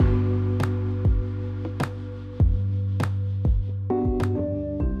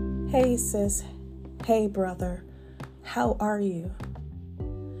Hey sis, hey brother, how are you?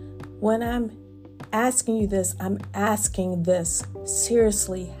 When I'm asking you this, I'm asking this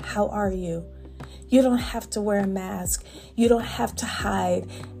seriously, how are you? You don't have to wear a mask. You don't have to hide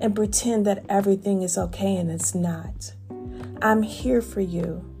and pretend that everything is okay and it's not. I'm here for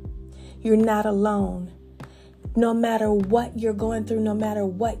you. You're not alone. No matter what you're going through, no matter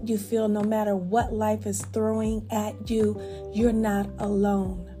what you feel, no matter what life is throwing at you, you're not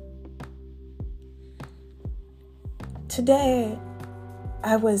alone. Today,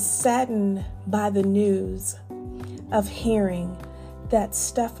 I was saddened by the news of hearing that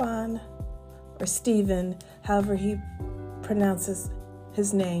Stephen, however he pronounces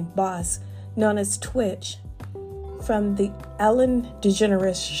his name, boss, known as Twitch, from the Ellen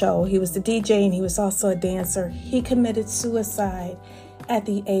DeGeneres show. He was the DJ and he was also a dancer. He committed suicide at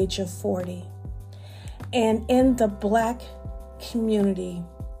the age of 40. And in the Black community,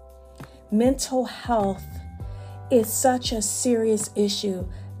 mental health is such a serious issue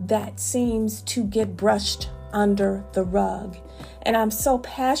that seems to get brushed under the rug. And I'm so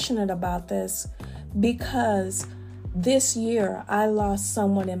passionate about this because this year I lost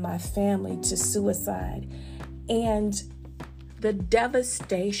someone in my family to suicide. And the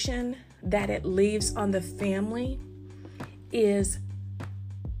devastation that it leaves on the family is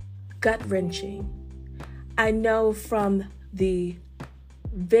gut-wrenching. I know from the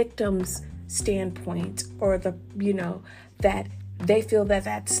victim's standpoint, or that they feel that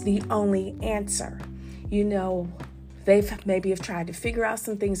that's the only answer. They've maybe have tried to figure out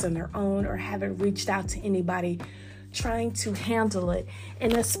some things on their own or haven't reached out to anybody trying to handle it.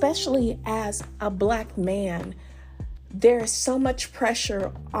 And especially as a Black man, there's so much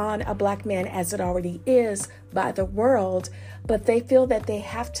pressure on a Black man as it already is by the world, but they feel that they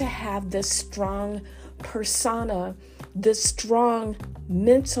have to have this strong persona, this strong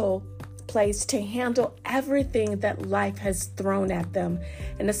mental place to handle everything that life has thrown at them.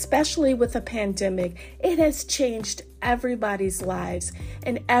 And especially with the pandemic, it has changed everybody's lives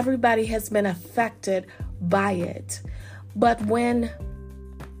and everybody has been affected by it. But when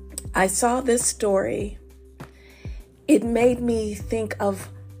I saw this story, it made me think of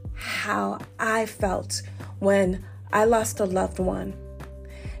how I felt when I lost a loved one.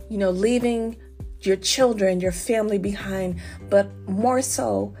 Leaving your children, your family behind, but more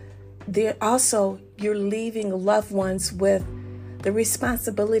so, you're leaving loved ones with the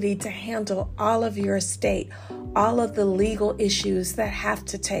responsibility to handle all of your estate, all of the legal issues that have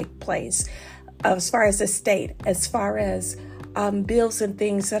to take place as far as estate, as far as bills and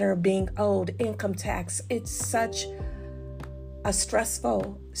things that are being owed, income tax. It's such a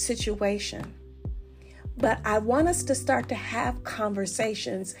stressful situation. But I want us to start to have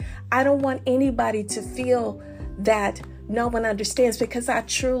conversations. I don't want anybody to feel that no one understands, because I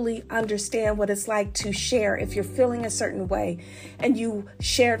truly understand what it's like to share. If you're feeling a certain way and you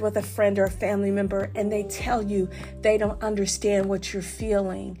shared with a friend or a family member and they tell you they don't understand what you're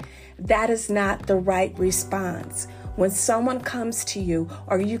feeling, that is not the right response. When someone comes to you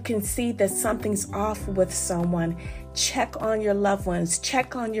or you can see that something's off with someone, check on your loved ones,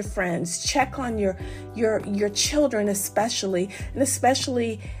 check on your friends, check on your children especially, and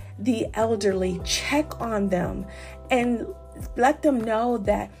especially the elderly. Check on them and let them know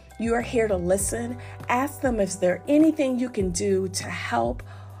that you are here to listen. Ask them if there's anything you can do to help.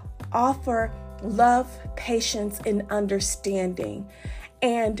 Offer love, patience, and understanding.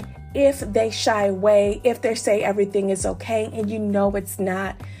 And if they shy away, if they say everything is okay and you know it's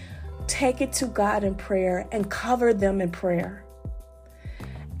not, take it to God in prayer and cover them in prayer.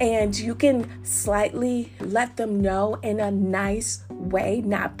 And you can slightly let them know in a nice way,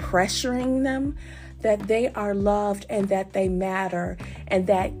 not pressuring them, that they are loved and that they matter and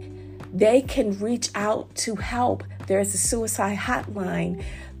that they can reach out to help. There's a suicide hotline.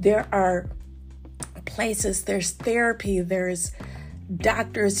 There are places, there's therapy, there's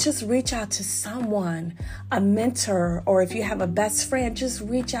doctors. Just reach out to someone, a mentor, or if you have a best friend, just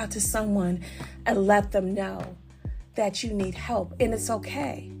reach out to someone and let them know that you need help and it's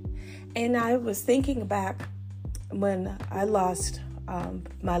okay. And I was thinking back when I lost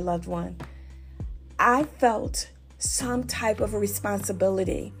my loved one, I felt some type of a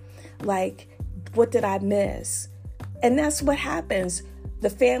responsibility, like, what did I miss? And that's what happens. The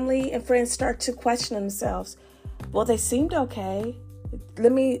family and friends start to question themselves. Well, they seemed okay.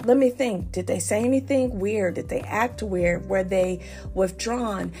 Let me think. Did they say anything weird? Did they act weird? Were they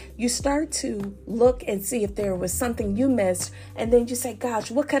withdrawn? You start to look and see if there was something you missed. And then you say,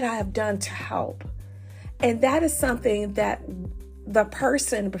 gosh, what could I have done to help? And that is something that the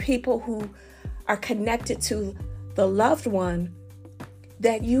people who are connected to the loved one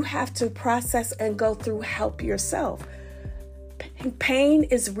that you have to process and go through help yourself. Pain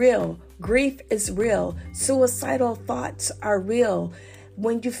is real. Grief is real. Suicidal thoughts are real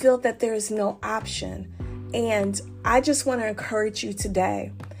when you feel that there is no option. And I just want to encourage you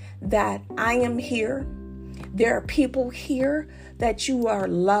today that I am here. There are people here, that you are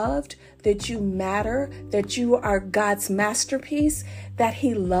loved, that you matter, that you are God's masterpiece, that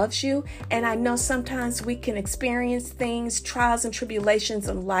He loves you. And I know sometimes we can experience things, trials and tribulations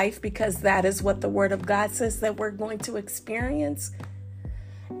in life, because that is what the Word of God says that we're going to experience.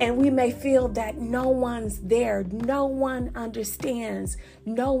 And we may feel that no one's there, no one understands,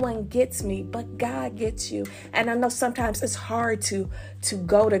 no one gets me, but God gets you. And I know sometimes it's hard to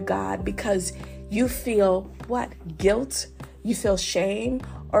go to God because you feel guilt, you feel shame,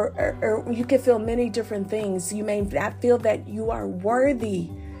 or you can feel many different things. You may not feel that you are worthy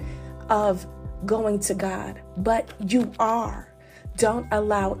of going to God, but you are. Don't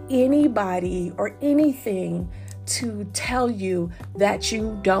allow anybody or anything to tell you that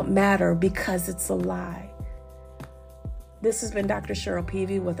you don't matter, because it's a lie. This has been Dr. Cheryl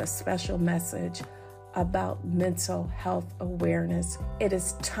Peavy with a special message about mental health awareness. It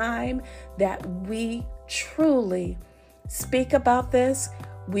is time that we truly speak about this.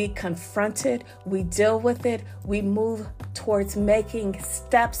 We confront it, we deal with it, we move towards making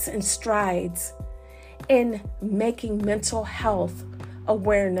steps and strides in making mental health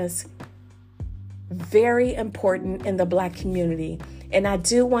awareness very important in the Black community. And I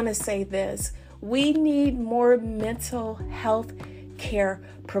do want to say this: we need more mental health care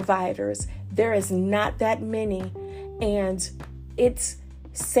providers. There is not that many, and it's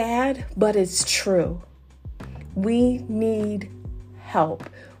sad, but it's true. We need help.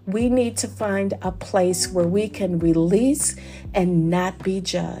 We need to find a place where we can release and not be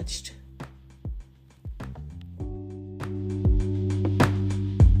judged.